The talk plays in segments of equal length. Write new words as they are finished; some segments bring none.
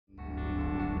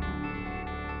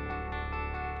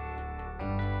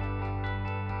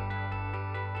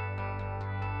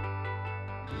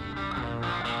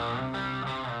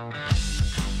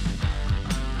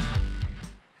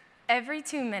Every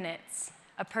 2 minutes,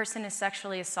 a person is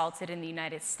sexually assaulted in the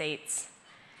United States.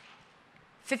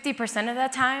 50% of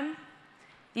that time,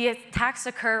 the attacks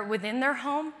occur within their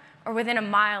home or within a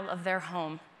mile of their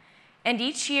home. And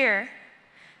each year,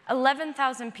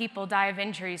 11,000 people die of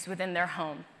injuries within their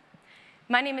home.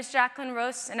 My name is Jacqueline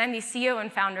Rose, and I'm the CEO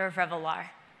and founder of Revolar.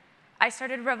 I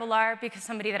started Revolar because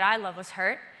somebody that I love was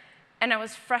hurt, and I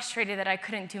was frustrated that I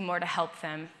couldn't do more to help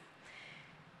them.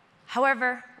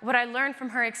 However, what I learned from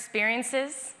her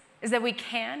experiences is that we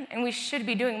can and we should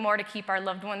be doing more to keep our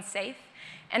loved ones safe,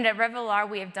 and at Revolar,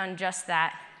 we have done just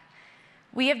that.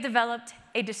 We have developed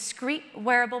a discrete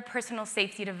wearable personal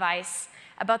safety device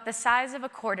about the size of a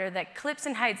quarter that clips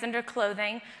and hides under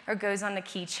clothing or goes on the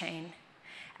keychain.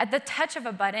 At the touch of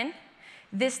a button,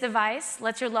 this device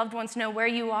lets your loved ones know where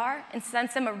you are and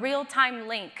sends them a real-time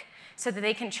link so that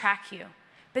they can track you.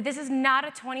 But this is not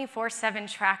a 24/7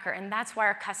 tracker, and that's why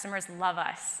our customers love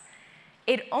us.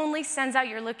 It only sends out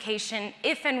your location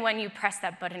if and when you press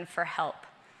that button for help.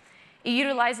 It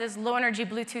utilizes low-energy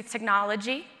Bluetooth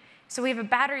technology, so we have a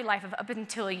battery life of up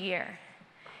until a year.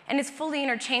 And it's fully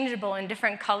interchangeable in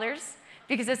different colors,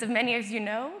 because as many of you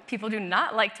know, people do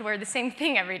not like to wear the same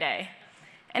thing every day.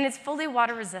 And it's fully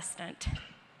water resistant.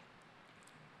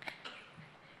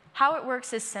 How it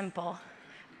works is simple.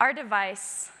 Our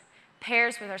device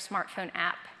pairs with our smartphone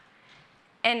app.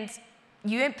 And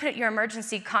you input your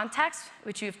emergency contacts,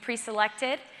 which you've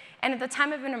pre-selected, and at the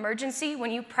time of an emergency,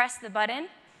 when you press the button,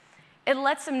 it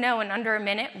lets them know in under a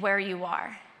minute where you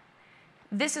are.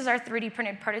 This is our 3D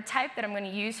printed prototype that I'm going to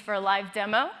use for a live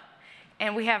demo,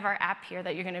 and we have our app here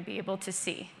that you're going to be able to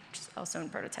see, which is also in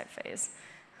prototype phase.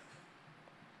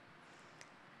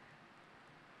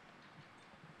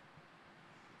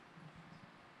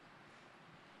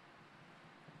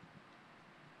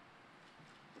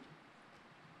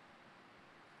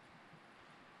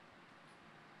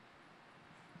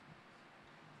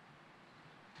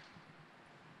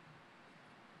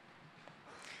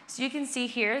 So you can see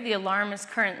here, the alarm is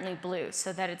currently blue,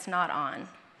 so that it's not on.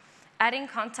 Adding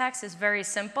contacts is very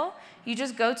simple. You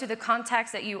just go to the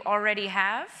contacts that you already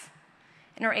have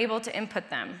and are able to input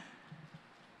them.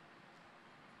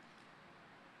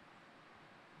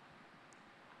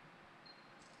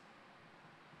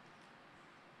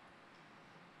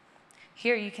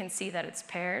 Here you can see that it's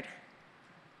paired.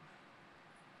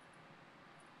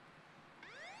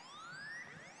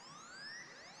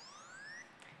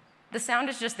 The sound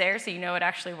is just there, so you know it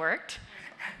actually worked.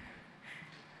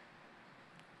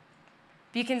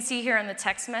 You can see here on the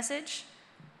text message,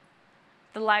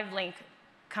 the live link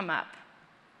come up.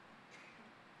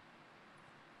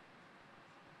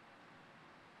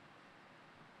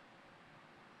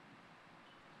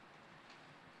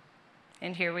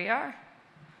 And here we are.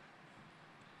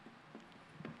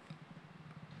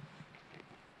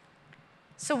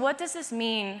 So what does this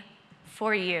mean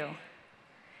for you?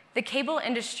 The cable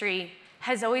industry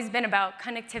has always been about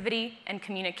connectivity and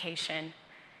communication.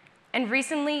 And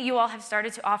recently, you all have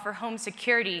started to offer home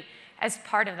security as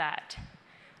part of that.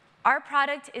 Our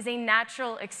product is a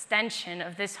natural extension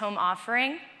of this home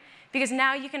offering, because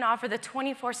now you can offer the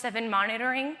 24/7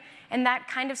 monitoring and that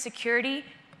kind of security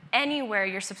anywhere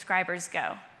your subscribers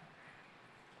go.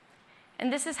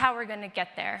 And this is how we're going to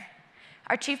get there.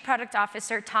 Our Chief Product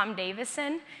Officer, Tom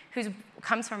Davison, who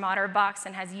comes from OtterBox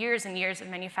and has years and years of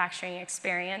manufacturing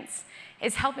experience,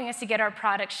 is helping us to get our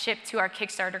product shipped to our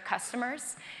Kickstarter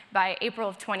customers by April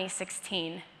of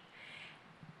 2016.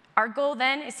 Our goal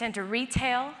then is to enter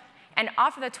retail and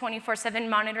offer the 24/7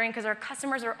 monitoring because our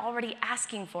customers are already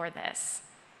asking for this.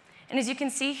 And as you can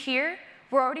see here,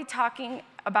 we're already talking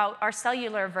about our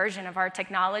cellular version of our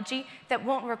technology that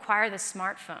won't require the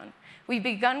smartphone. We've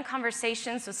begun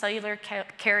conversations with cellular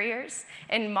carriers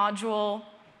and module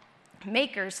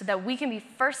makers so that we can be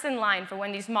first in line for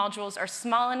when these modules are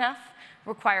small enough,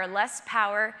 require less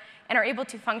power, and are able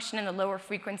to function in the lower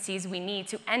frequencies we need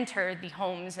to enter the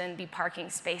homes and the parking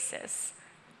spaces.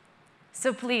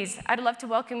 So please, I'd love to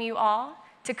welcome you all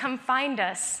to come find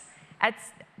us at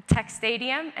Tech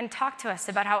Stadium and talk to us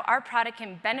about how our product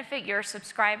can benefit your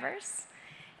subscribers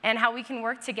and how we can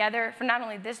work together for not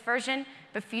only this version,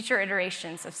 but future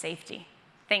iterations of safety.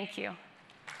 Thank you.